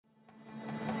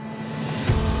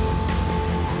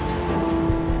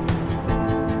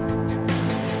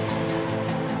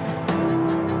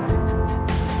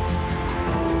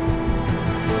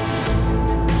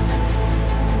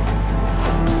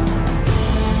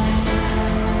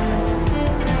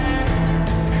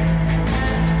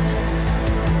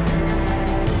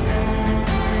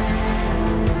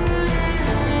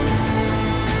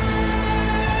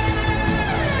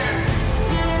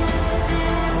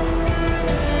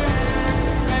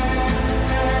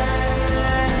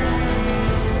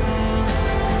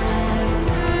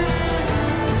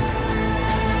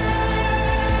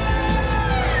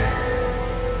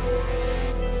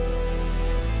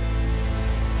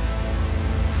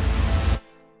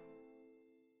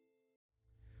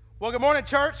Well, good morning,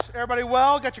 church. Everybody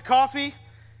well? Got your coffee?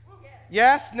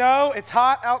 Yes, no, it's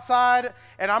hot outside,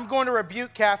 and I'm going to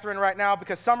rebuke Catherine right now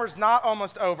because summer's not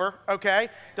almost over, okay?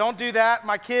 Don't do that.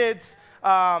 My kids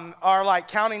are like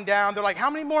counting down. They're like,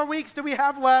 how many more weeks do we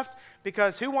have left?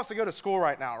 Because who wants to go to school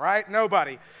right now, right?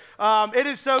 Nobody. It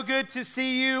is so good to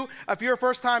see you. If you're a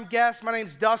first-time guest, my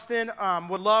name's Dustin.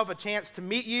 Would love a chance to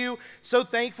meet you. So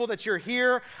thankful that you're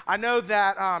here. I know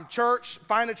that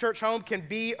finding a church home can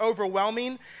be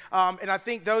overwhelming, and I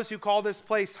think those who call this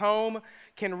place home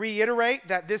can reiterate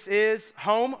that this is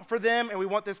home for them, and we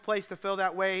want this place to feel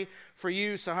that way for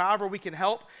you. So however we can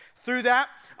help through that.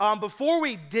 Before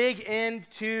we dig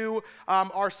into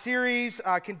our series,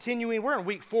 continuing, we're in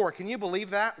week 4. Can you believe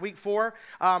that? Week 4.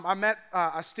 I met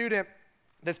a student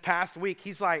this past week.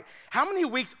 He's like, how many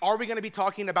weeks are we going to be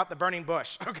talking about the burning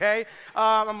bush? Okay.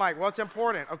 I'm like, well, it's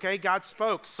important. Okay. God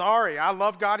spoke. Sorry. I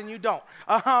love God and you don't.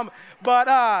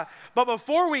 But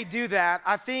before we do that,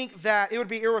 I think that it would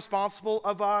be irresponsible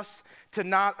of us to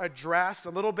not address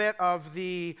a little bit of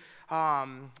the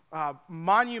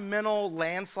monumental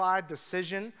landmark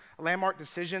decision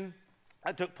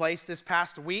that took place this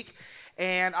past week.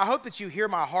 And I hope that you hear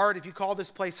my heart. If you call this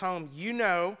place home,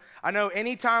 I know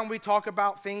anytime we talk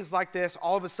about things like this,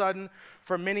 all of a sudden,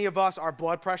 for many of us, our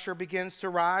blood pressure begins to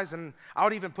rise. And I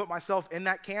would even put myself in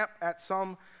that camp at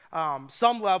some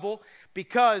level,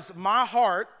 because my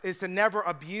heart is to never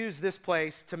abuse this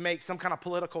place to make some kind of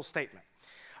political statement.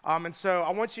 And so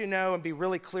I want you to know and be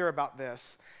really clear about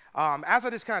this. As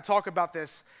I just kind of talk about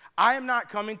this, I am not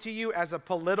coming to you as a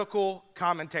political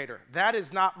commentator. That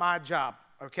is not my job,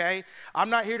 okay? I'm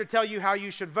not here to tell you how you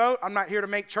should vote. I'm not here to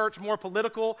make church more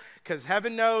political, because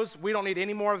heaven knows we don't need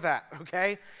any more of that,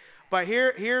 okay? But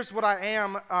here's what I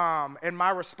am, and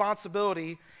my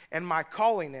responsibility and my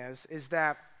calling is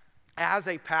that as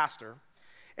a pastor,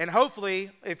 and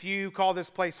hopefully if you call this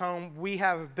place home, we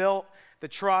have built the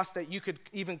trust that you could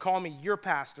even call me your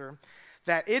pastor,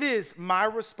 that it is my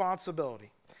responsibility.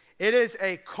 It is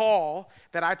a call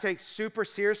that I take super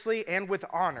seriously and with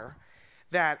honor,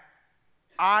 that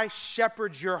I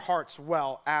shepherd your hearts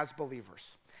well as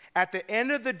believers. At the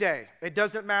end of the day, it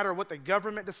doesn't matter what the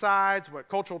government decides, what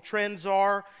cultural trends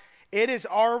are. It is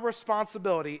our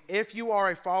responsibility, if you are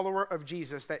a follower of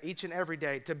Jesus, that each and every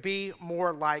day to be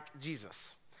more like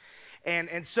Jesus.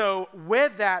 And so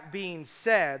with that being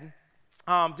said,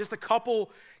 just a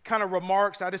couple kind of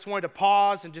remarks. I just wanted to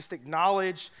pause and just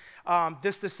acknowledge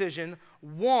this decision.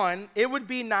 One, it would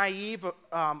be naive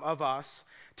of us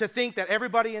to think that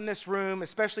everybody in this room,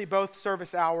 especially both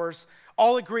service hours,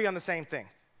 all agree on the same thing.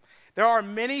 There are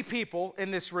many people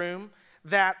in this room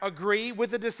that agree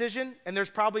with the decision, and there's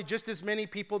probably just as many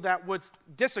people that would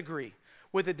disagree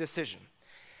with the decision.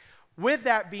 With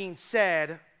that being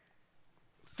said,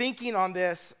 thinking on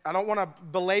this, I don't want to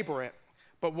belabor it,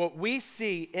 but what we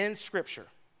see in Scripture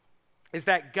is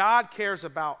that God cares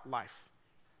about life,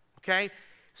 okay?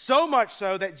 So much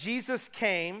so that Jesus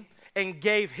came and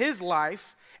gave his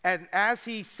life, and as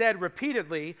he said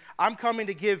repeatedly, I'm coming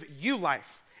to give you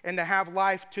life and to have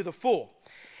life to the full.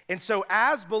 And so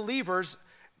as believers,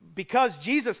 because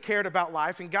Jesus cared about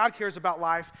life and God cares about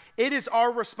life, it is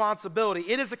our responsibility,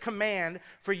 it is a command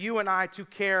for you and I to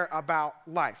care about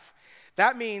life.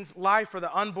 That means life for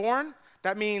the unborn,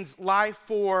 that means life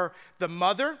for the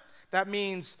mother, that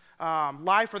means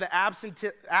life for the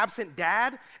absent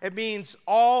dad. It means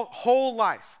whole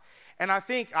life. And I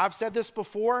think I've said this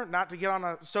before, not to get on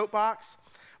a soapbox,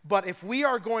 but if we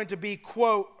are going to be,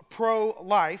 quote,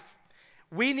 pro-life,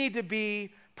 we need to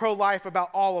be pro-life about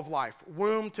all of life,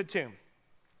 womb to tomb.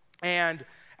 And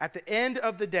at the end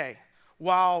of the day,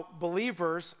 while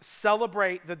believers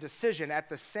celebrate the decision, at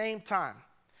the same time,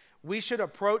 we should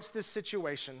approach this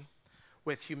situation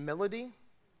with humility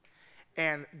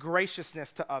and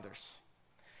graciousness to others.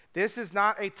 This is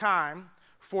not a time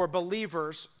for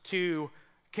believers to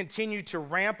continue to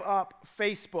ramp up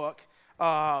Facebook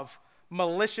of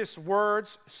malicious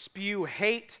words, spew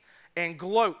hate, and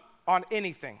gloat on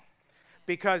anything.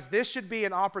 Because this should be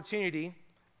an opportunity,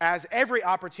 as every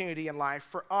opportunity in life,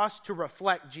 for us to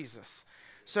reflect Jesus.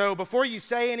 So before you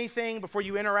say anything, before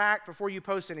you interact, before you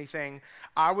post anything,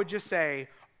 I would just say,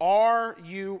 are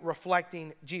you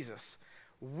reflecting Jesus?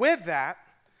 With that,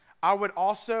 I would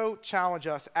also challenge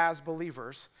us as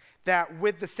believers that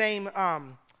with the same,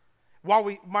 while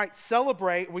we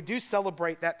do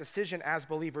celebrate that decision as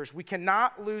believers, we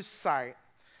cannot lose sight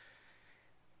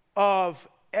of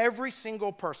every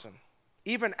single person,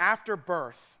 even after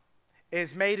birth,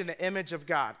 is made in the image of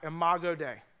God, Imago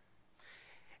Dei.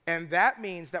 And that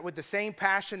means that with the same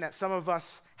passion that some of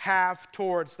us have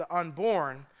towards the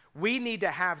unborn, we need to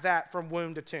have that from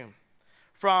womb to tomb.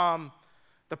 from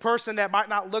the person that might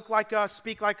not look like us,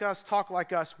 speak like us, talk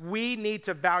like us. We need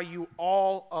to value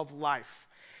all of life.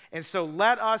 And so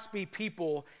let us be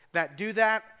people that do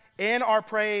that in our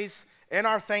praise, in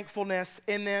our thankfulness,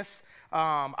 in this.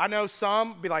 I know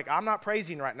some be like, I'm not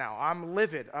praising right now. I'm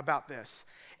livid about this.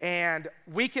 And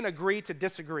we can agree to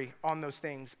disagree on those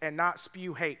things and not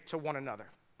spew hate to one another,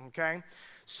 okay?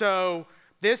 So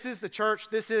this is the church.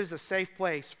 This is a safe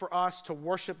place for us to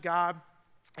worship God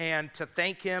and to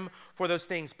thank him for those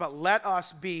things. But let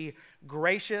us be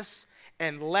gracious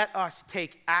and let us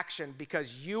take action,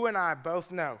 because you and I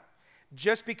both know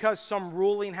just because some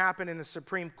ruling happened in the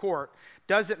Supreme Court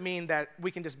doesn't mean that we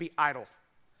can just be idle.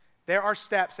 There are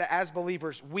steps that as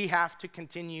believers we have to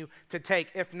continue to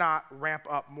take, if not ramp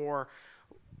up more,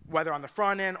 whether on the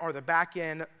front end or the back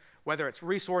end, whether it's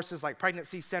resources like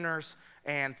pregnancy centers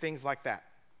and things like that.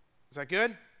 Is that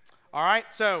good? All right,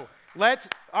 so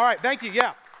all right, thank you,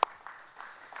 yeah.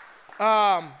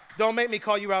 Don't make me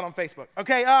call you out on Facebook.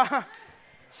 Okay,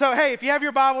 so hey, if you have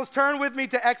your Bibles, turn with me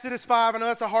to Exodus 5. I know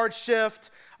that's a hard shift.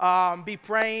 Be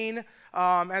praying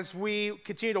as we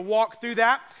continue to walk through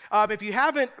that. If you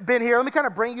haven't been here, let me kind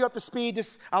of bring you up to speed.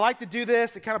 I like to do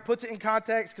this. It kind of puts it in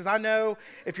context, because I know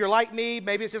if you're like me,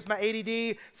 maybe it's just my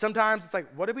ADD. Sometimes it's like,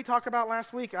 what did we talk about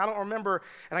last week? I don't remember,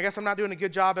 and I guess I'm not doing a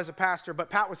good job as a pastor, but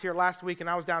Pat was here last week, and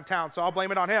I was downtown, so I'll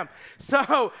blame it on him.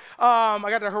 So I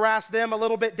got to harass them a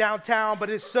little bit downtown, but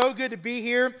it's so good to be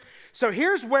here. So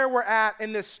here's where we're at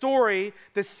in this story,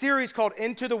 this series called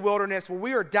Into the Wilderness, where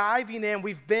we are diving in.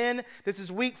 This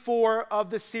is week 4 of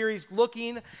the series,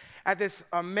 looking at this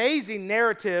amazing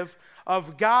narrative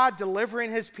of God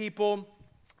delivering his people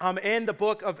in the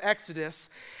book of Exodus.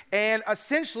 And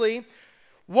essentially,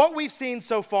 what we've seen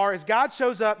so far is God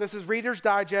shows up. This is Reader's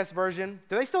Digest version.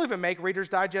 Do they still even make Reader's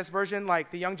Digest version? Like,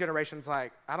 the young generation's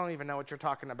like, I don't even know what you're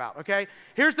talking about, okay?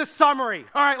 Here's the summary.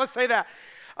 All right, let's say that.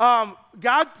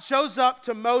 God shows up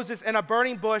to Moses in a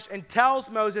burning bush and tells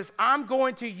Moses, I'm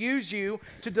going to use you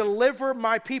to deliver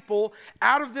my people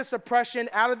out of this oppression,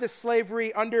 out of this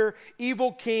slavery under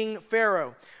evil King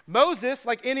Pharaoh. Moses,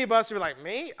 like any of us, are like,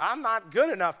 me? I'm not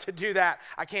good enough to do that.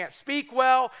 I can't speak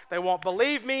well. They won't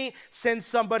believe me. Send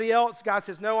somebody else. God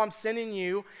says, no, I'm sending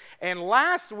you. And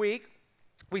last week,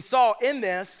 we saw in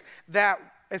this that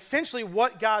essentially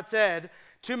what God said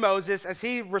to Moses as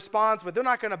he responds, but they're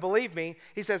not going to believe me.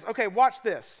 He says, okay, watch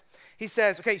this. He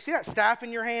says, okay, you see that staff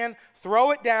in your hand? Throw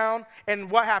it down.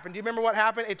 And what happened? Do you remember what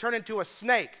happened? It turned into a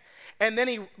snake. And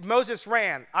then Moses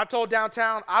ran. I told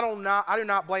downtown, I do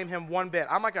not blame him one bit.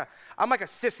 I'm like a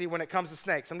sissy when it comes to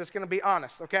snakes. I'm just going to be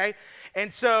honest, okay?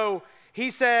 And so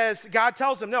he says, God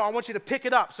tells him, no, I want you to pick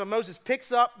it up. So Moses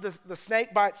picks up the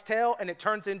snake by its tail, and it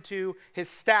turns into his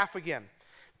staff again.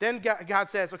 Then God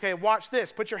says, okay, watch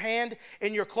this. Put your hand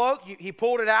in your cloak. He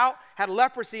pulled it out, had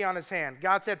leprosy on his hand.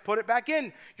 God said, put it back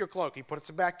in your cloak. He puts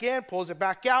it back in, pulls it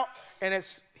back out, and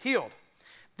it's healed.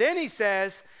 Then he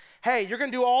says, hey, you're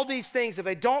going to do all these things. If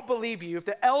they don't believe you, if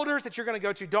the elders that you're going to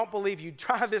go to don't believe you,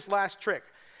 try this last trick.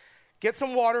 Get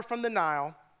some water from the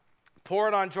Nile, pour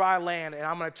it on dry land, and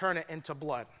I'm going to turn it into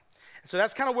blood. So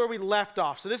that's kind of where we left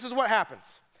off. So this is what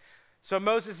happens. So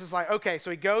Moses is like, okay, so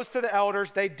he goes to the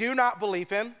elders. They do not believe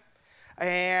him.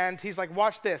 And he's like,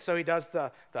 watch this. So he does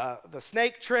the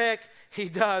snake trick. He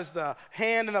does the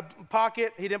hand in the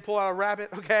pocket. He didn't pull out a rabbit,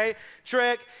 okay,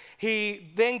 trick. He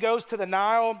then goes to the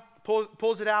Nile,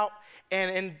 pulls it out.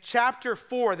 And in chapter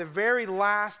 4, the very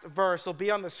last verse will be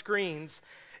on the screens.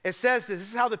 It says this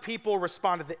is how the people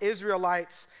responded, the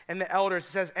Israelites and the elders.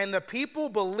 It says, and the people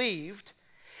believed.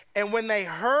 And when they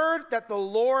heard that the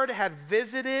Lord had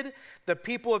visited the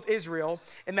people of Israel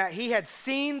and that he had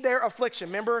seen their affliction,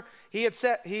 remember,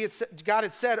 God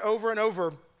had said over and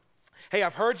over, hey,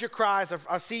 I've heard your cries,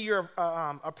 I see your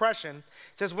oppression.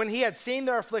 It says, when he had seen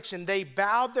their affliction, they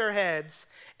bowed their heads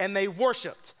and they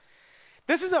worshiped.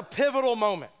 This is a pivotal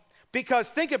moment.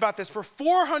 Because think about this, for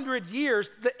 400 years,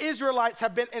 the Israelites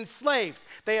have been enslaved.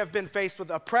 They have been faced with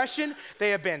oppression.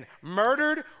 They have been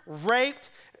murdered, raped,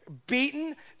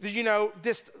 beaten,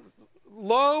 just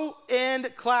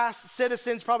low-end class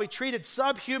citizens, probably treated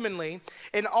subhumanly.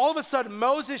 And all of a sudden,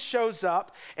 Moses shows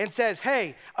up and says,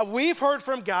 hey, we've heard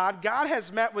from God. God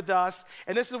has met with us,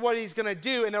 and this is what he's going to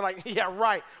do. And they're like, yeah,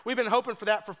 right. We've been hoping for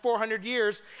that for 400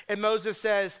 years. And Moses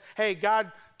says, hey, God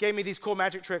gave me these cool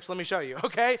magic tricks. Let me show you,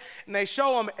 okay? And they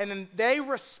show them, and then they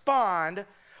respond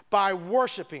by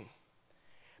worshiping.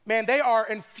 Man, they are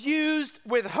infused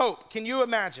with hope. Can you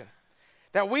imagine?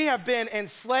 That we have been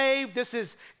enslaved.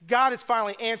 God has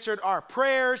finally answered our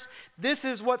prayers. This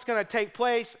is what's going to take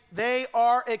place. They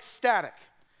are ecstatic.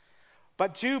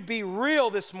 But to be real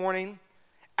this morning,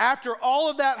 After all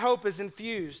of that hope is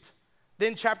infused,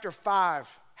 then chapter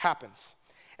 5 happens.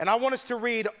 And I want us to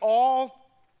read all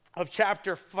of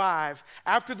chapter 5.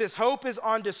 After this hope is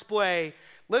on display,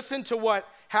 listen to what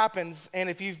happens. And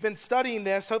if you've been studying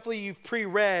this, hopefully you've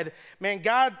pre-read. Man,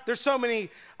 God, there's so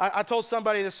many. I told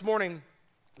somebody this morning,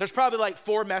 there's probably like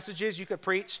 4 messages you could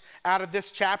preach out of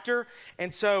this chapter.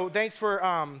 And so thanks for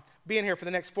being here for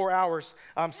the next 4 hours.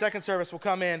 Second service will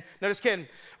come in. No, just kidding.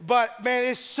 But man,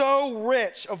 it's so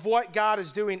rich of what God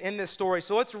is doing in this story.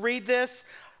 So let's read this.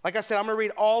 Like I said, I'm going to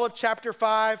read all of chapter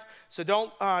 5, so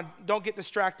don't get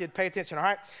distracted. Pay attention, all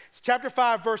right? It's chapter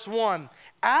 5, verse 1.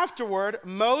 Afterward,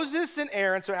 Moses and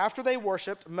Aaron, so after they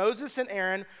worshiped, Moses and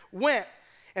Aaron went,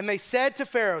 and they said to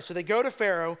Pharaoh, so they go to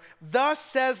Pharaoh, "Thus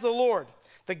says the Lord,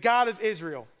 the God of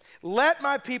Israel, let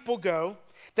my people go,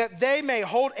 that they may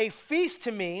hold a feast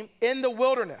to me in the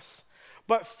wilderness."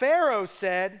 But Pharaoh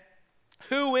said,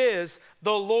 "Who is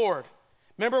the Lord?"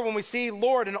 Remember, when we see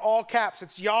Lord in all caps,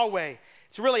 it's Yahweh.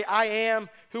 It's really, I am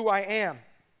who I am.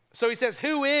 So he says,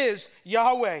 "Who is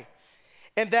Yahweh?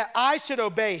 And that I should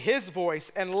obey his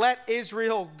voice and let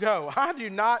Israel go. I do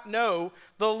not know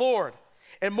the Lord.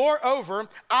 And moreover,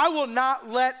 I will not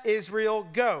let Israel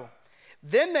go."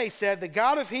 Then they said, "The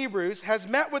God of Hebrews has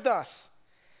met with us.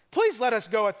 Please let us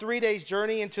go a 3 days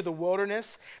journey into the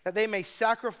wilderness, that they may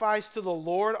sacrifice to the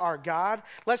Lord our God,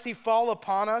 lest he fall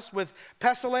upon us with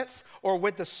pestilence or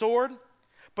with the sword."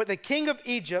 But the king of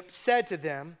Egypt said to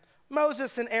them,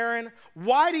 "Moses and Aaron,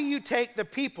 why do you take the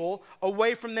people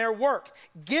away from their work?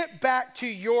 Get back to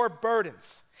your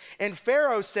burdens." And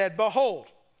Pharaoh said,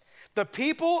 "Behold, the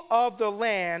people of the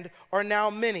land are now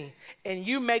many, and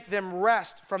you make them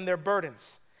rest from their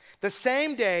burdens." The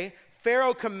same day,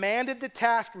 Pharaoh commanded the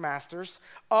taskmasters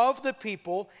of the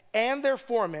people and their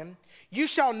foremen, "You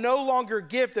shall no longer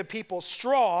give the people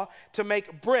straw to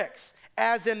make bricks,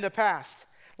 as in the past.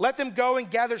 Let them go and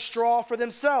gather straw for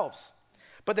themselves.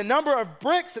 But the number of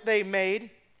bricks that they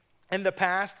made in the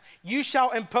past, you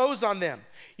shall impose on them.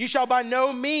 You shall by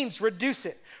no means reduce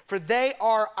it, for they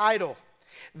are idle.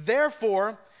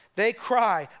 Therefore, they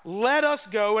cry, 'Let us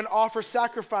go and offer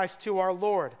sacrifice to our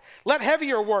Lord. Let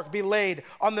heavier work be laid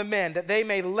on the men, that they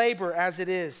may labor as it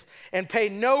is, and pay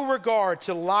no regard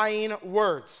to lying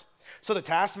words.' So the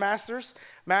taskmasters,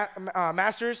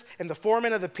 masters, and the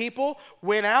foremen of the people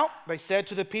went out. They said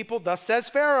to the people, 'Thus says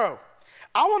Pharaoh,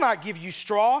 I will not give you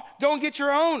straw. Go and get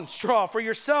your own straw for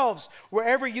yourselves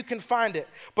wherever you can find it.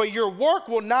 But your work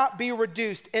will not be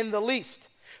reduced in the least.'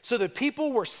 So the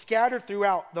people were scattered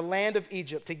throughout the land of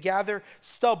Egypt to gather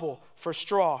stubble for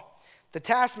straw. The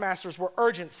taskmasters were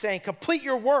urgent, saying, 'Complete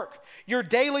your work, your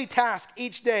daily task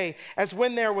each day, as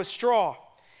when there was straw.'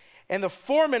 And the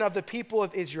foremen of the people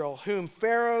of Israel, whom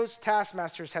Pharaoh's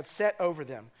taskmasters had set over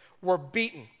them, were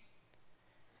beaten.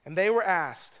 And they were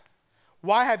asked,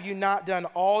 'Why have you not done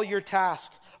all your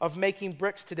task of making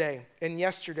bricks today and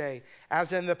yesterday,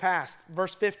 as in the past?'"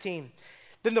 Verse 15.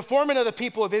 Then the foremen of the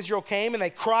people of Israel came, and they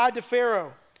cried to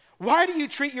Pharaoh, "Why do you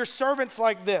treat your servants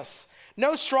like this?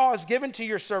 No straw is given to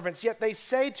your servants, yet they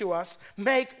say to us,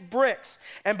 'Make bricks.'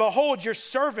 And behold, your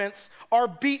servants are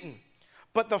beaten.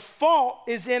 But the fault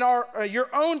is in your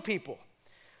own people."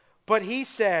 But he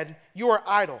said, "You are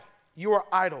idle. You are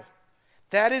idle.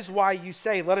 That is why you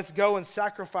say, 'Let us go and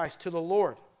sacrifice to the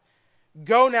Lord.'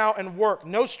 Go now and work.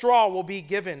 No straw will be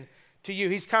given to you."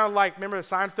 He's kind of like, remember the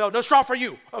Seinfeld? "No straw for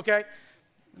you," okay?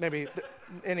 Maybe,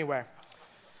 anyway.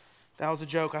 That was a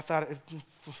joke. I thought it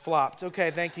flopped.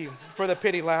 Okay, thank you for the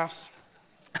pity laughs.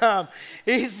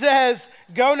 He says,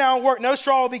 "Go now and work. No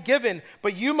straw will be given,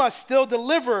 but you must still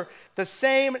deliver the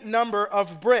same number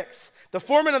of bricks." The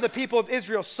foremen of the people of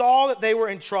Israel saw that they were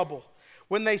in trouble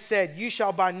when they said, "You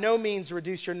shall by no means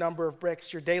reduce your number of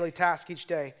bricks, your daily task each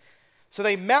day." So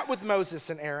they met with Moses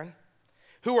and Aaron,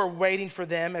 who were waiting for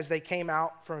them as they came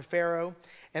out from Pharaoh,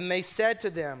 and they said to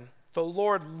them, "The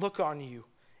Lord look on you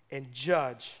and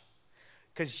judge,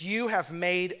 because you have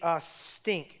made us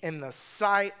stink in the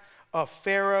sight of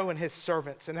Pharaoh and his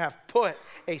servants, and have put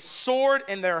a sword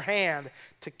in their hand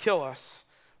to kill us."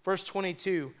 Verse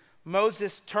 22,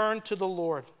 Moses turned to the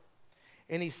Lord,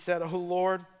 and he said, "O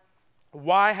Lord,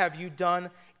 why have you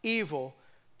done evil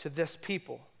to this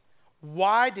people?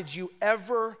 Why did you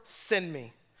ever send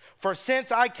me? For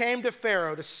since I came to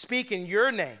Pharaoh to speak in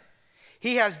your name,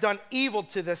 he has done evil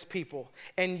to this people,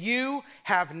 and you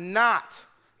have not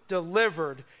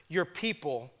delivered your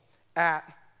people at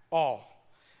all."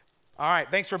 All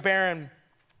right, thanks for bearing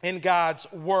in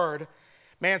God's word.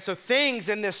 Man, so things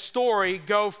in this story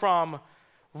go from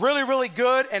really, really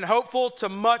good and hopeful to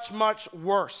much, much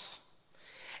worse.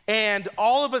 And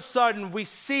all of a sudden, we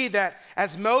see that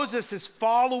as Moses is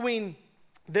following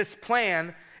this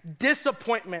plan,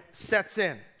 disappointment sets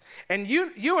in. And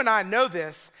you and I know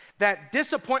this, that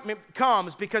disappointment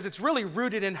comes because it's really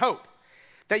rooted in hope.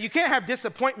 That you can't have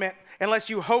disappointment unless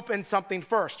you hope in something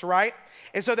first, right?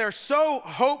 And so they're so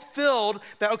hope-filled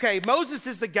that, okay, Moses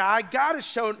is the guy. God has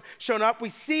shown up. We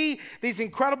see these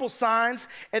incredible signs.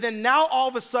 And then now all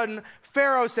of a sudden,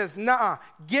 Pharaoh says, nah,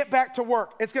 get back to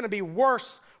work. It's going to be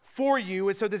worse for you.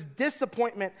 And so this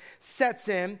disappointment sets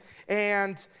in.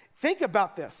 And think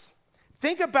about this.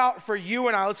 Think about for you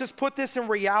and I, let's just put this in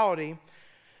reality.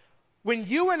 When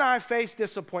you and I face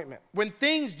disappointment, when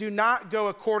things do not go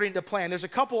according to plan, there's a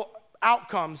couple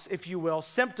outcomes, if you will,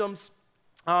 symptoms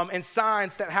and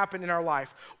signs that happen in our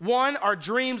life. One, our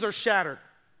dreams are shattered.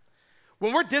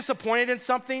 When we're disappointed in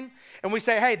something and we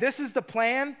say, hey, this is the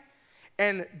plan,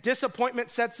 and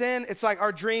disappointment sets in, it's like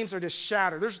our dreams are just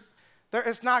shattered.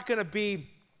 It's not going to be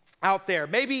out there.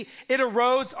 Maybe it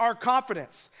erodes our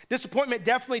confidence. Disappointment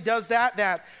definitely does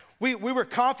that we were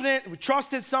confident, we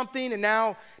trusted something, and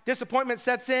now disappointment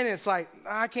sets in, and it's like,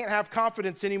 I can't have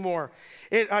confidence anymore.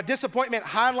 Disappointment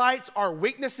highlights our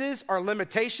weaknesses, our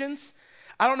limitations.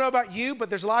 I don't know about you,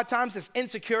 but there's a lot of times this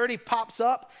insecurity pops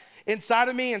up inside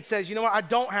of me and says, you know what, I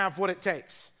don't have what it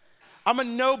takes. I'm a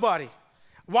nobody.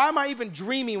 Why am I even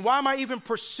dreaming? Why am I even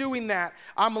pursuing that?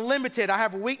 I'm limited. I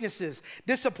have weaknesses.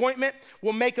 Disappointment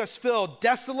will make us feel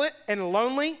desolate and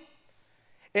lonely.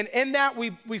 And in that,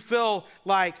 we feel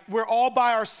like we're all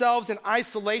by ourselves in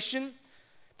isolation.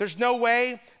 There's no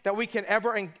way that we can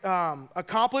ever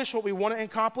accomplish what we want to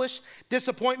accomplish.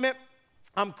 Disappointment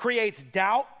creates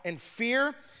doubt and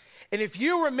fear. And if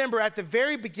you remember at the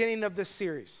very beginning of this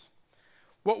series,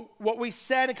 what we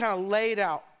said and kind of laid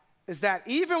out is that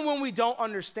even when we don't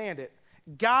understand it,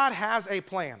 God has a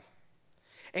plan.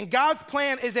 And God's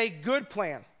plan is a good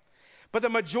plan. But the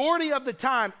majority of the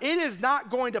time, it is not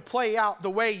going to play out the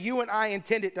way you and I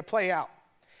intend it to play out.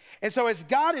 And so as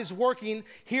God is working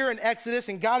here in Exodus,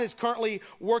 and God is currently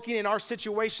working in our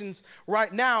situations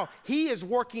right now, he is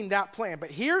working that plan.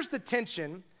 But here's the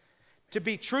tension, to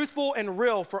be truthful and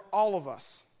real for all of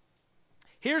us.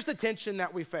 Here's the tension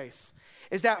that we face,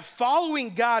 is that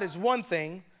following God is one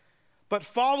thing, but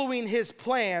following his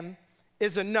plan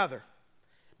is another.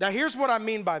 Now here's what I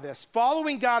mean by this.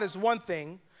 Following God is one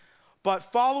thing, but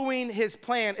following his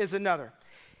plan is another.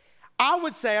 I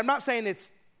would say, I'm not saying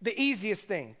it's the easiest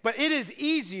thing, but it is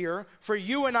easier for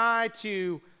you and I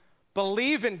to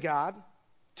believe in God,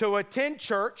 to attend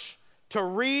church, to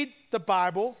read the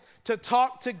Bible, to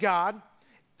talk to God.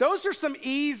 Those are some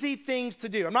easy things to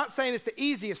do. I'm not saying it's the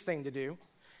easiest thing to do,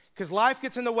 because life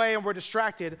gets in the way and we're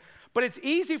distracted, but it's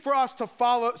easy for us to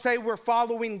say we're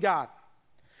following God.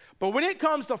 But when it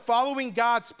comes to following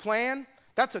God's plan,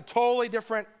 that's a totally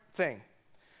different thing.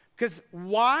 Because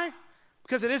why?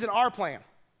 Because it isn't our plan.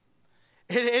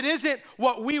 It isn't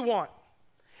what we want.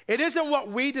 It isn't what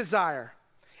we desire.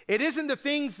 It isn't the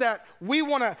things that we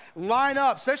want to line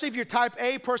up, especially if you're type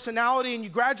A personality and you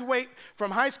graduate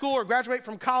from high school or graduate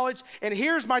from college, and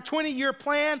here's my 20-year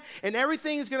plan and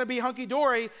everything is going to be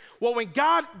hunky-dory. Well, when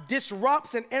God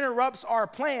disrupts and interrupts our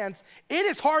plans, it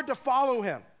is hard to follow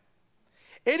him.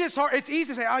 It is hard. It's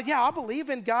easy to say, oh, yeah, I believe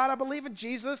in God. I believe in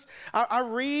Jesus. I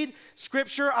read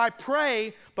scripture. I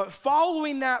pray. But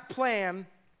following that plan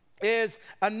is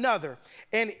another.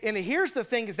 And here's the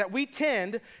thing, is that we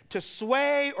tend to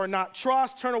sway or not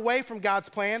trust, turn away from God's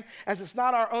plan as it's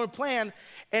not our own plan.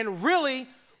 And really,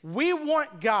 we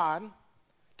want God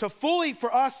to fully,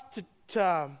 for us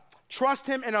to trust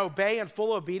him and obey in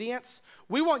full obedience,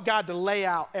 we want God to lay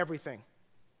out everything.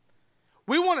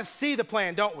 We want to see the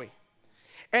plan, don't we?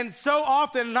 And so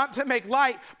often, not to make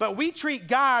light, but we treat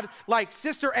God like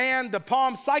Sister Ann, the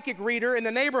palm psychic reader in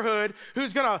the neighborhood,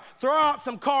 who's going to throw out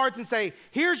some cards and say,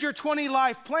 here's your 20-year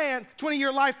life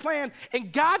plan.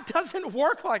 And God doesn't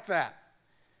work like that.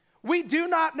 We do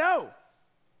not know.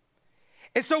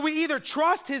 And so we either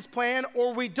trust his plan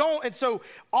or we don't. And so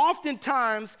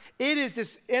oftentimes, it is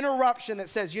this interruption that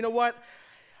says, you know what?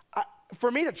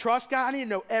 For me to trust God, I need to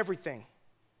know everything.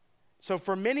 So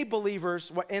for many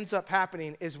believers, what ends up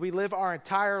happening is we live our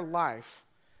entire life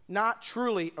not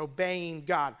truly obeying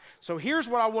God. So here's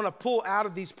what I want to pull out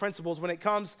of these principles when it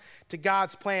comes to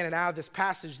God's plan and out of this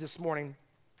passage this morning.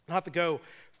 I'll have to go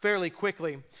fairly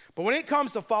quickly. But when it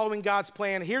comes to following God's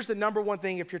plan, here's the number one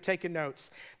thing if you're taking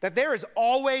notes, that there is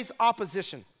always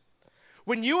opposition.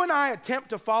 When you and I attempt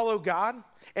to follow God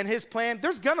and his plan,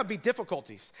 there's going to be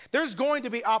difficulties. There's going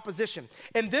to be opposition.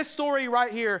 In this story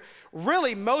right here,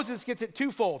 really, Moses gets it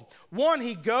twofold. One,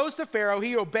 he goes to Pharaoh.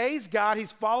 He obeys God.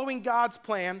 He's following God's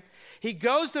plan. He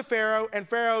goes to Pharaoh, and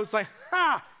Pharaoh's like,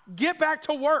 get back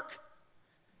to work.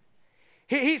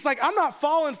 He's like, I'm not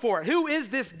falling for it. Who is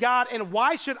this God, and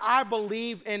why should I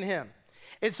believe in him?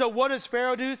 And so what does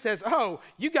Pharaoh do? He says, oh,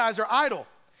 you guys are idle.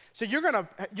 So you're gonna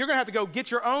have to go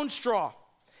get your own straw.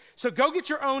 So go get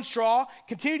your own straw,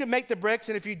 continue to make the bricks,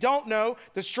 and if you don't know,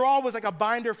 the straw was like a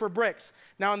binder for bricks.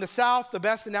 Now in the South, the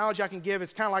best analogy I can give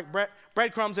is kind of like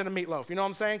breadcrumbs in a meatloaf. You know what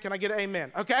I'm saying? Can I get an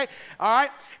amen? Okay? All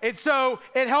right? And so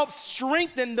it helps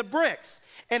strengthen the bricks.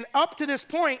 And up to this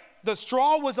point, the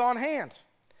straw was on hand.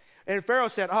 And Pharaoh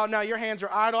said, oh, no, your hands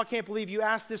are idle. I can't believe you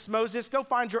asked this, Moses. Go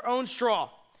find your own straw.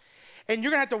 And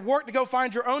you're going to have to work to go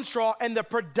find your own straw, and the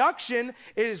production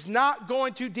is not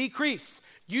going to decrease.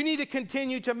 You need to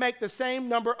continue to make the same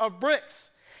number of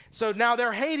bricks. So now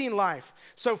they're hating life.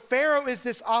 So Pharaoh is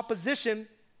this opposition,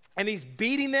 and he's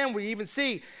beating them. We even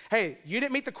see, hey, you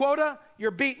didn't meet the quota,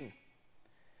 you're beaten.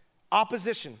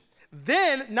 Opposition.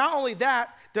 Then, not only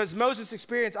that, does Moses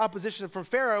experience opposition from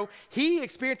Pharaoh, he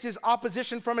experiences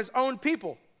opposition from his own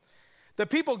people. The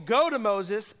people go to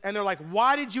Moses, and they're like,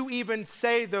 why did you even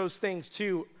say those things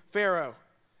to Pharaoh?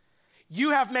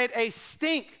 You have made a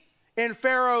stink in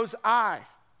Pharaoh's eye.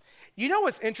 You know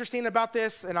what's interesting about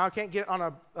this, and I can't get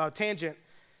on a tangent,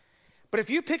 but if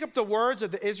you pick up the words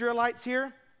of the Israelites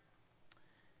here,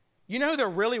 you know who they're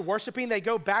really worshiping? They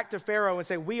go back to Pharaoh and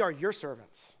say, we are your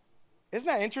servants. Isn't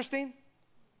that interesting?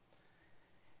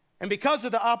 And because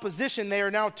of the opposition, they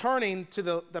are now turning to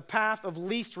the path of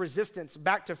least resistance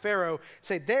back to Pharaoh,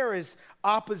 say there is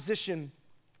opposition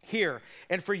here.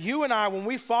 And for you and I, when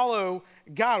we follow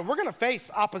God, we're going to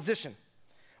face opposition.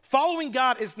 Following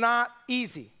God is not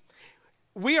easy.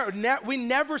 We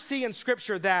never see in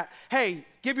Scripture that, hey,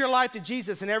 give your life to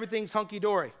Jesus and everything's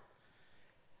hunky-dory.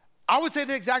 I would say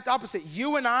the exact opposite.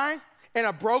 You and I, in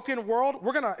a broken world,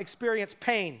 we're going to experience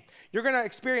pain. You're going to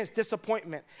experience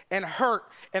disappointment and hurt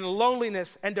and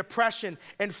loneliness and depression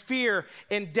and fear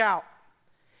and doubt.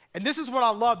 And this is what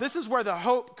I love. This is where the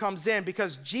hope comes in,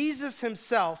 because Jesus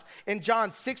himself in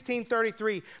John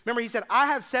 16:33, remember he said, I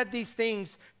have said these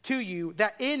things to you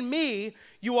that in me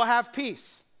you will have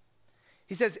peace.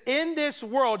 He says, in this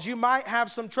world you might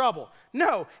have some trouble.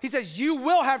 No, he says you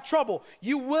will have trouble.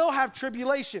 You will have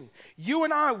tribulation. You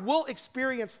and I will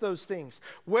experience those things.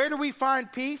 Where do we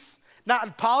find peace? Not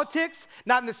in politics,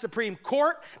 not in the Supreme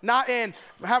Court, not in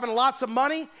having lots of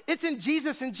money. It's in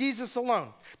Jesus and Jesus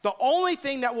alone. The only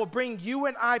thing that will bring you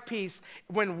and I peace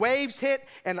when waves hit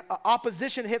and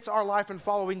opposition hits our life in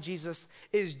following Jesus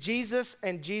is Jesus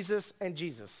and Jesus and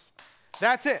Jesus.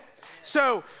 That's it.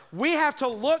 So we have to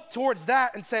look towards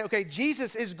that and say, okay,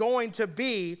 Jesus is going to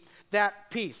be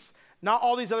that peace, not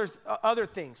all these other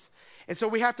things. And so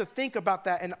we have to think about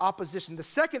that in opposition. The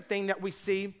second thing that we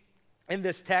see in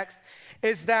this text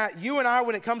is that you and I,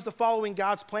 when it comes to following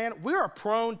God's plan, we are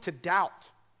prone to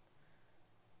doubt.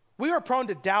 We are prone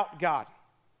to doubt God.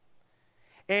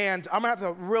 And I'm going to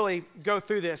have to really go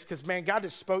through this because, man, God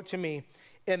just spoke to me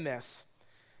in this.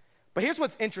 But here's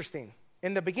what's interesting.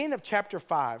 In the beginning of chapter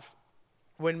 5,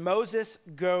 when Moses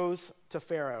goes to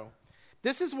Pharaoh,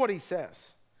 this is what he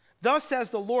says. Thus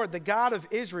says the Lord, the God of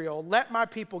Israel, let my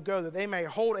people go that they may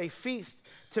hold a feast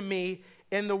to me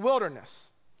in the wilderness.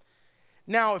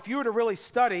 Now, if you were to really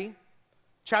study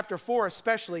chapter 4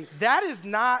 especially, that is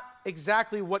not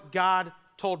exactly what God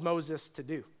told Moses to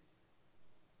do.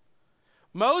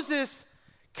 Moses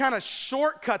kind of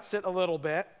shortcuts it a little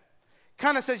bit,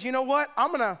 kind of says, you know what,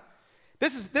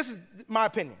 this is my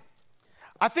opinion.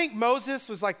 I think Moses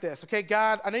was like this, okay,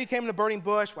 God, I know you came in the burning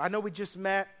bush. I know we just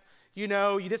met. You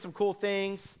know, you did some cool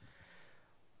things.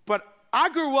 But I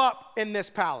grew up in this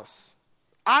palace.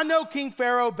 I know King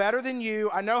Pharaoh better than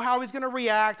you. I know how he's going to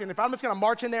react. And if I'm just going to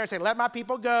march in there and say, let my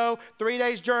people go, 3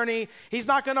 days journey, he's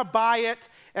not going to buy it.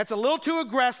 It's a little too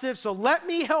aggressive. So let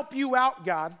me help you out,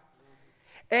 God.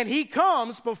 And he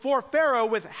comes before Pharaoh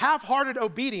with half-hearted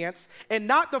obedience and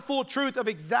not the full truth of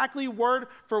exactly word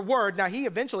for word. Now, he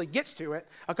eventually gets to it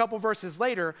a couple verses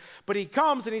later, but he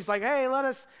comes and he's like, hey, let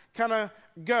us kind of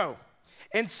go.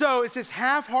 And so it's this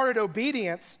half-hearted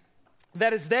obedience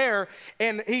that is there,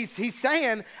 and he's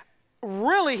saying,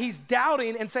 really, he's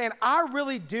doubting and saying, I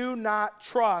really do not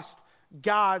trust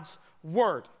God's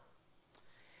word.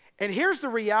 And here's the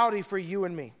reality for you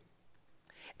and me.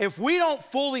 If we don't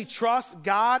fully trust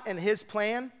God and his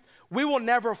plan, we will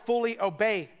never fully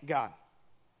obey God.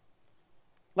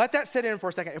 Let that sit in for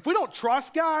a second. If we don't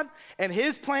trust God and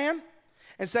his plan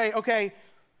and say, okay,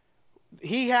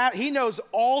 he knows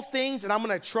all things and I'm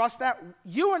going to trust that,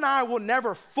 you and I will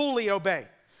never fully obey.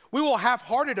 We will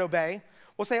half-hearted obey.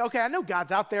 We'll say, okay, I know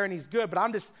God's out there and he's good, but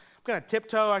I'm going to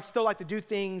tiptoe. I still like to do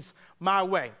things my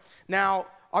way. Now,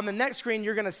 on the next screen,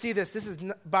 you're going to see this. This is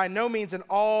by no means an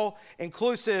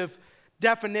all-inclusive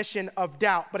definition of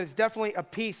doubt, but it's definitely a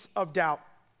piece of doubt.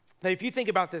 Now, if you think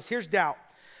about this, here's doubt.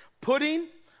 Putting,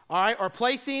 or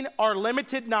placing our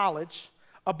limited knowledge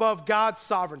above God's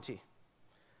sovereignty.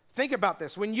 Think about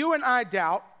this. When you and I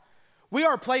doubt, we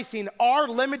are placing our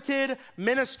limited,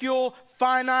 minuscule,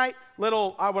 finite,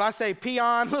 little,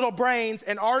 peon, little brains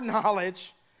and our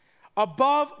knowledge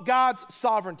above God's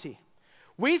sovereignty.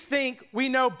 We think we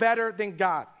know better than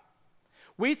God.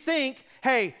 We think,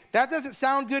 hey, that doesn't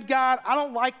sound good, God. I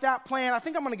don't like that plan. I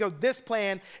think I'm going to go this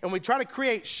plan. And we try to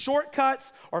create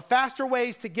shortcuts or faster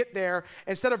ways to get there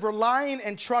instead of relying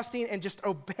and trusting and just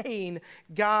obeying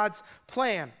God's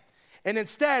plan. And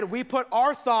instead, we put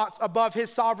our thoughts above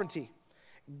his sovereignty.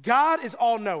 God is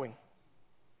all-knowing.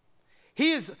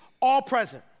 He is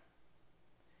all-present.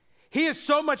 He is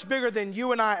so much bigger than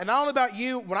you and I. And I don't know about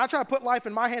you, when I try to put life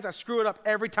in my hands, I screw it up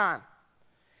every time.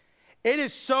 It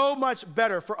is so much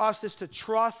better for us just to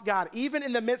trust God, even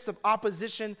in the midst of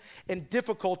opposition and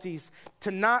difficulties,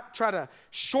 to not try to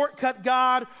shortcut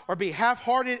God or be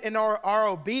half-hearted in our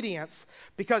obedience,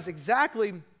 because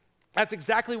that's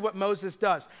exactly what Moses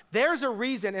does. There's a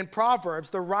reason in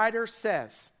Proverbs the writer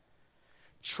says,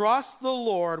 trust the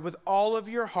Lord with all of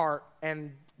your heart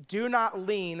and do not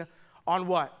lean on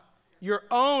what? Your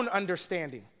own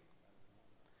understanding.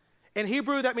 In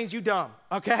Hebrew, that means you dumb,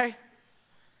 okay?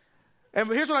 And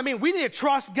here's what I mean. We need to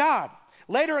trust God.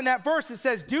 Later in that verse, it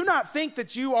says, do not think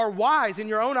that you are wise in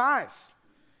your own eyes.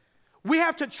 We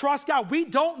have to trust God. We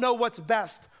don't know what's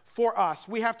best for us.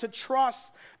 We have to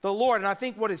trust the Lord. And I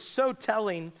think what is so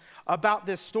telling about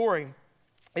this story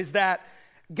is that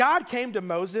God came to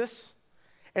Moses,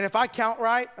 and if I count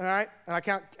right, all right,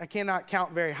 and I cannot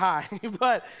count very high,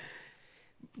 but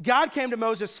God came to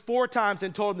Moses 4 times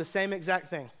and told him the same exact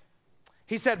thing.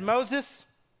 He said, Moses,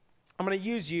 I'm going to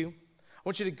use you. I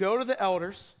want you to go to the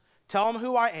elders, tell them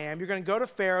who I am. You're going to go to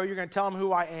Pharaoh. You're going to tell him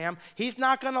who I am. He's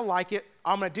not going to like it.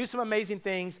 I'm going to do some amazing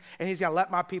things, and he's going to let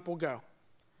my people go.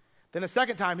 Then the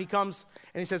second time he comes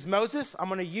and he says, Moses, I'm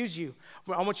going to use you.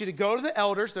 I want you to go to the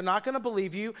elders. They're not going to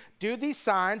believe you. Do these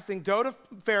signs. Then go to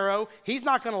Pharaoh. He's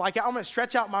not going to like it. I'm going to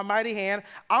stretch out my mighty hand.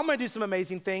 I'm going to do some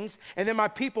amazing things, and then my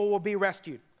people will be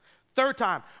rescued. Third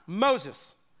time,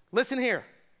 Moses, listen here.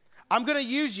 I'm going to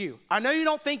use you. I know you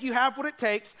don't think you have what it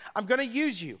takes. I'm going to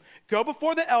use you. Go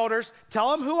before the elders.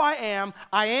 Tell them who I am.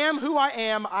 I am who I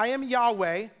am. I am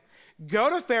Yahweh. Go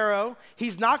to Pharaoh.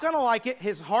 He's not going to like it.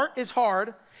 His heart is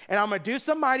hard. And I'm going to do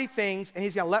some mighty things, and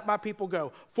he's going to let my people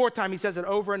go. 4th time, he says it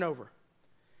over and over.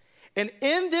 And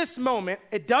in this moment,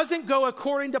 it doesn't go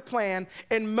according to plan,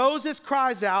 and Moses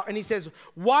cries out, and he says,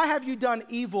 why have you done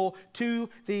evil to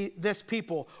this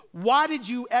people? Why did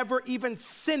you ever even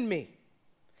send me?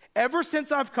 Ever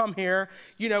since I've come here,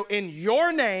 in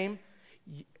your name,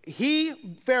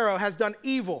 Pharaoh has done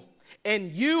evil,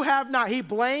 and you have not. He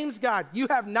blames God. You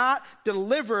have not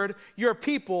delivered your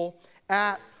people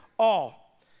at all.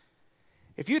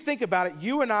 If you think about it,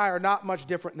 you and I are not much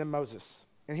different than Moses.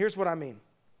 And here's what I mean.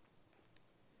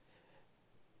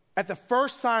 At the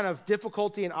first sign of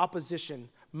difficulty and opposition,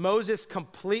 Moses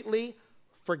completely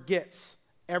forgets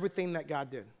everything that God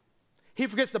did. He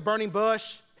forgets the burning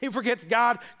bush. He forgets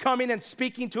God coming and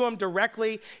speaking to him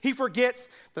directly. He forgets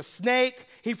the snake.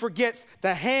 He forgets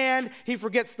the hand. He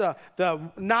forgets the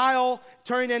Nile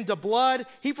turning into blood.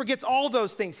 He forgets all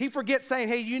those things. He forgets saying,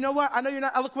 hey, you know what? I know you're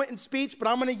not eloquent in speech, but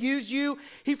I'm going to use you.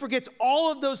 He forgets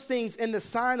all of those things in the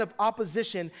sign of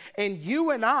opposition. And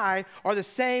you and I are the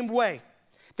same way.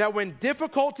 That when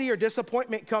difficulty or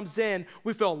disappointment comes in,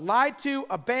 we feel lied to,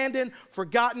 abandoned,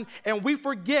 forgotten, and we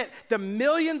forget the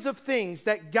millions of things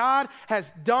that God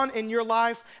has done in your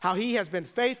life, how he has been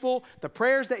faithful, the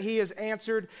prayers that he has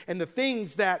answered, and the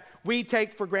things that we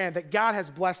take for granted that God has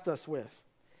blessed us with.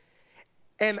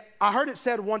 And I heard it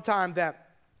said one time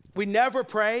that we never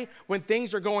pray when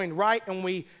things are going right, and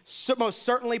we most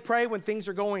certainly pray when things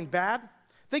are going bad.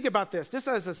 Think about this. This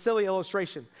is a silly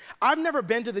illustration. I've never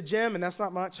been to the gym, and that's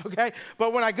not much, okay?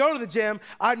 But when I go to the gym,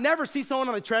 I never see someone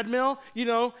on the treadmill,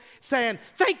 saying,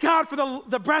 thank God for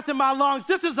the breath in my lungs.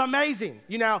 This is amazing.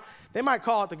 They might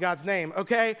call it to God's name,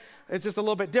 okay? It's just a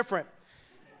little bit different.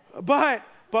 But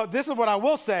this is what I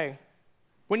will say.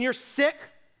 When you're sick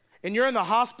and you're in the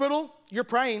hospital, you're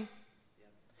praying.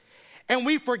 And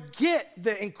we forget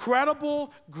the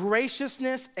incredible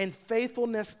graciousness and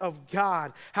faithfulness of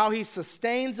God, how he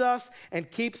sustains us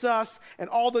and keeps us and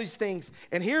all those things.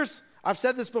 And I've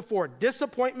said this before,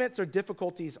 disappointments or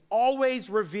difficulties always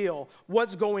reveal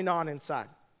what's going on inside.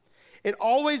 It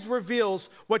always reveals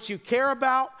what you care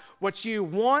about, what you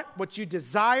want, what you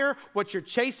desire, what you're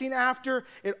chasing after.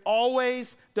 It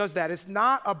always does that. It's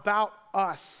not about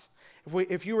us.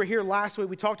 If you were here last week,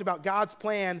 we talked about God's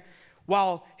plan.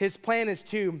 While his plan is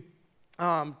to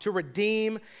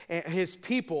redeem his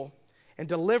people and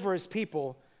deliver his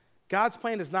people, God's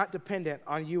plan is not dependent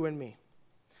on you and me.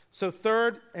 So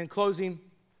third, in closing,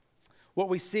 what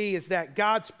we see is that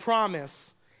God's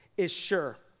promise is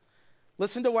sure.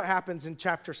 Listen to what happens in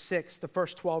chapter 6, the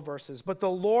first 12 verses. But the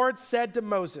Lord said to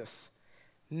Moses,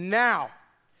 "Now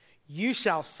you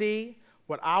shall see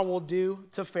what I will do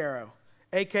to Pharaoh,"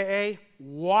 AKA,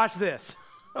 watch this,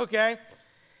 okay?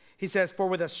 He says, "For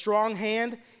with a strong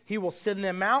hand he will send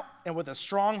them out, and with a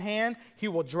strong hand he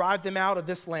will drive them out of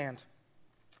this land."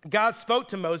 God spoke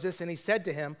to Moses, and he said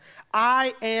to him,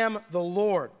 "I am the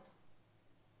Lord."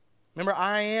 Remember,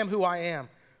 I am who I am.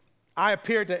 I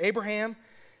appeared to Abraham,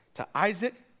 to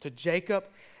Isaac, to Jacob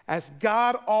as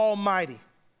God Almighty.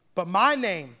 But my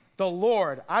name, the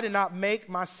Lord, I did not make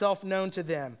myself known to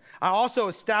them. I also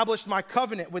established my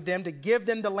covenant with them to give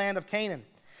them the land of Canaan,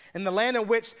 in the land in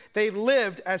which they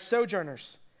lived as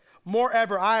sojourners.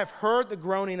 Moreover, I have heard the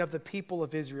groaning of the people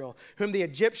of Israel, whom the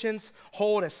Egyptians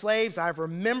hold as slaves. I have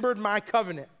remembered my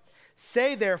covenant.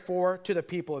 Say therefore to the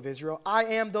people of Israel, I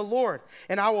am the Lord,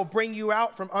 and I will bring you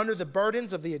out from under the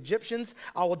burdens of the Egyptians.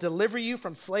 I will deliver you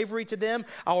from slavery to them.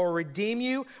 I will redeem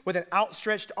you with an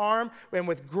outstretched arm and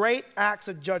with great acts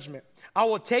of judgment. I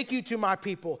will take you to my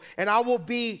people, and I will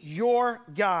be your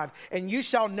God, and you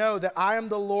shall know that I am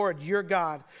the Lord your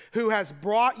God, who has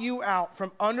brought you out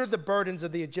from under the burdens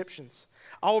of the Egyptians.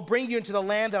 I will bring you into the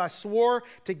land that I swore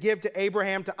to give to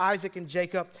Abraham, to Isaac, and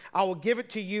Jacob. I will give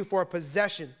it to you for a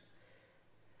possession.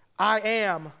 I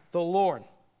am the Lord.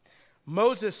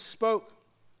 Moses spoke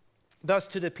thus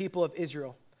to the people of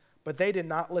Israel, but they did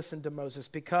not listen to Moses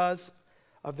because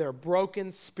of their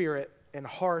broken spirit and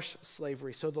harsh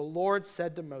slavery. So the Lord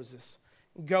said to Moses,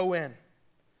 "Go in,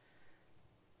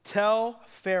 tell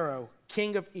Pharaoh,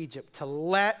 king of Egypt, to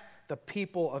let the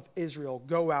people of Israel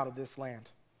go out of this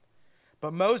land."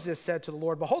 But Moses said to the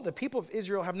Lord, "Behold, the people of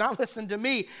Israel have not listened to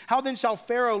me. How then shall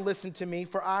Pharaoh listen to me?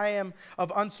 For I am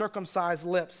of uncircumcised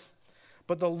lips."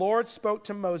 But the Lord spoke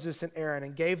to Moses and Aaron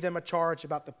and gave them a charge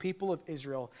about the people of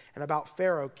Israel and about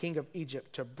Pharaoh, king of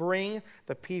Egypt, to bring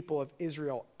the people of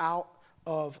Israel out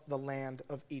of the land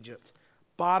of Egypt.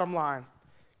 Bottom line,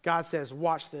 God says,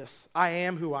 watch this. I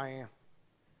am who I am.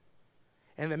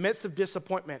 In the midst of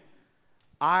disappointment,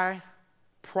 I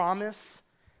promise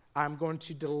I'm going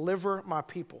to deliver my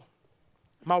people.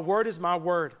 My word is my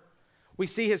word. We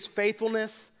see his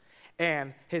faithfulness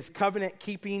and his covenant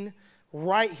keeping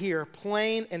right here,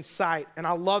 plain in sight. And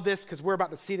I love this because we're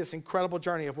about to see this incredible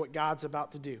journey of what God's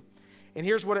about to do. And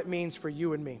here's what it means for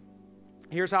you and me.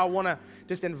 Here's how I want to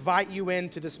just invite you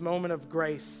into this moment of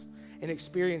grace and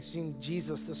experiencing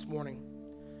Jesus this morning.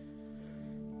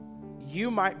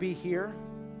 You might be here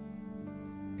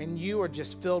and you are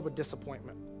just filled with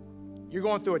disappointment. You're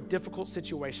going through a difficult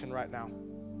situation right now.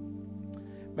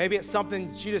 Maybe it's something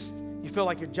that you feel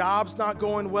like your job's not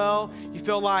going well. You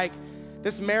feel like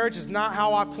this marriage is not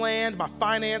how I planned. My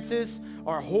finances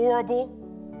are horrible.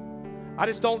 I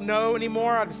just don't know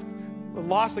anymore. I just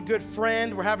lost a good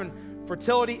friend. We're having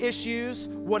fertility issues.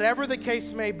 Whatever the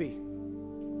case may be.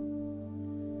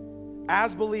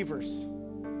 As believers,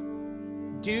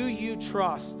 do you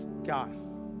trust God?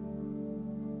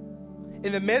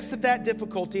 In the midst of that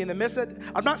difficulty, in the midst of,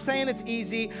 I'm not saying it's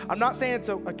easy, I'm not saying it's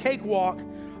a cakewalk,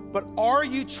 but are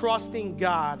you trusting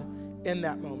God in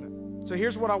that moment? So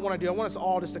here's what I want to do. I want us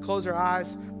all just to close our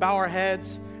eyes, bow our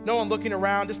heads, no one looking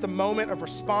around, just a moment of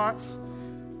response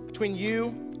between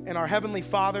you and our Heavenly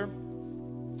Father.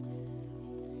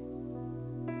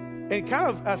 And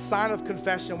kind of a sign of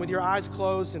confession with your eyes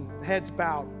closed and heads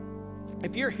bowed.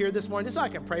 If you're here this morning, just so I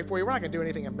can pray for you, we're not going to do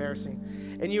anything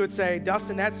embarrassing. And you would say,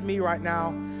 Dustin, that's me right now.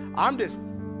 I'm just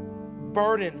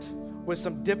burdened with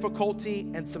some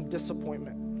difficulty and some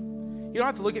disappointment. You don't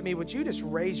have to look at me. Would you just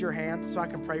raise your hand so I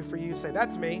can pray for you? Say,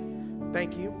 that's me.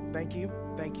 Thank you, thank you,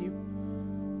 thank you,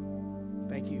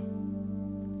 thank you.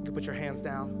 You can put your hands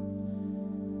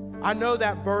down. I know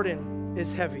that burden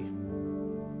is heavy.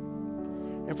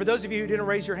 And for those of you who didn't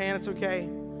raise your hand, it's okay.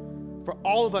 For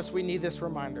all of us, we need this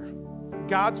reminder.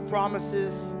 God's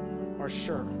promises are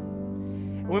sure.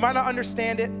 And we might not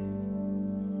understand it,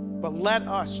 but let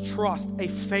us trust a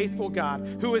faithful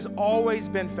God who has always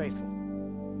been faithful.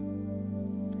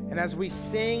 And as we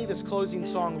sing this closing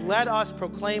song, let us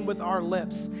proclaim with our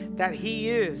lips that he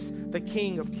is the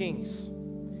King of Kings.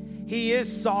 He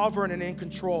is sovereign and in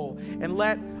control. And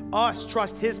let us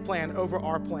trust his plan over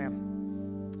our plan.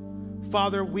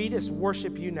 Father, we just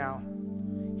worship you now.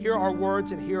 Hear our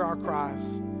words and hear our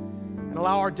cries. And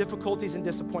allow our difficulties and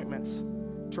disappointments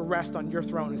to rest on your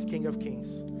throne as King of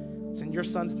Kings. It's in your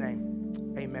son's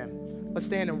name. Amen. Let's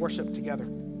stand and worship together.